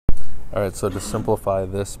All right, so to simplify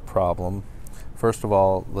this problem, first of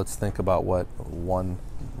all, let's think about what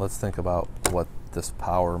this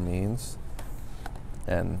power means.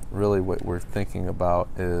 And really what we're thinking about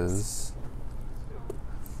is,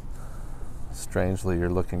 strangely, you're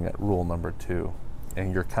looking at rule number 2,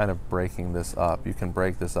 and you're kind of breaking this up. You can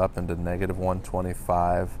break this up into negative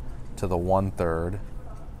 125 to the 1/3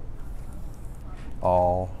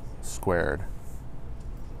 all squared.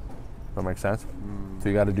 That make sense? So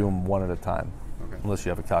you got to do them one at a time, unless you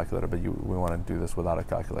have a calculator, but we want to do this without a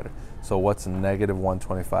calculator. So what's negative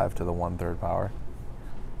 125 to the 1/3 power?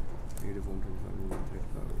 Negative 125 to the 1/3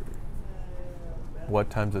 power. What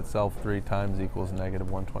times itself 3 times equals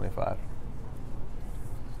negative 125?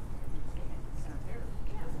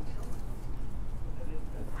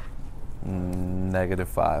 Negative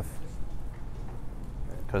 5.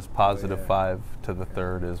 Because positive 5 to the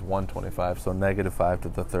 3rd is 125, so negative 5 to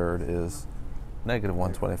the 3rd is negative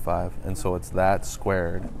 125, and so it's that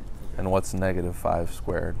squared. And what's negative 5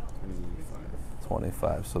 squared?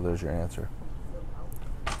 25, so there's your answer.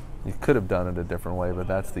 You could have done it a different way, but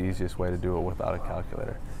that's the easiest way to do it without a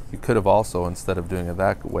calculator. You could have also, instead of doing it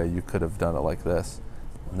that way, you could have done it like this.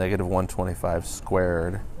 Negative 125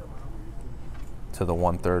 squared to the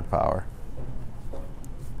 1/3 power.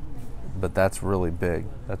 But that's really big.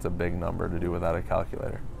 That's a big number to do without a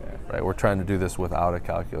calculator. Right? We're trying to do this without a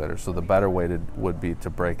calculator. So the better way would be to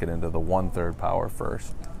break it into the 1/3 power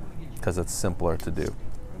first, because it's simpler to do.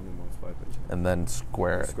 And then multiply by 2. And then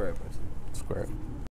square it. Square it by 2. Square it.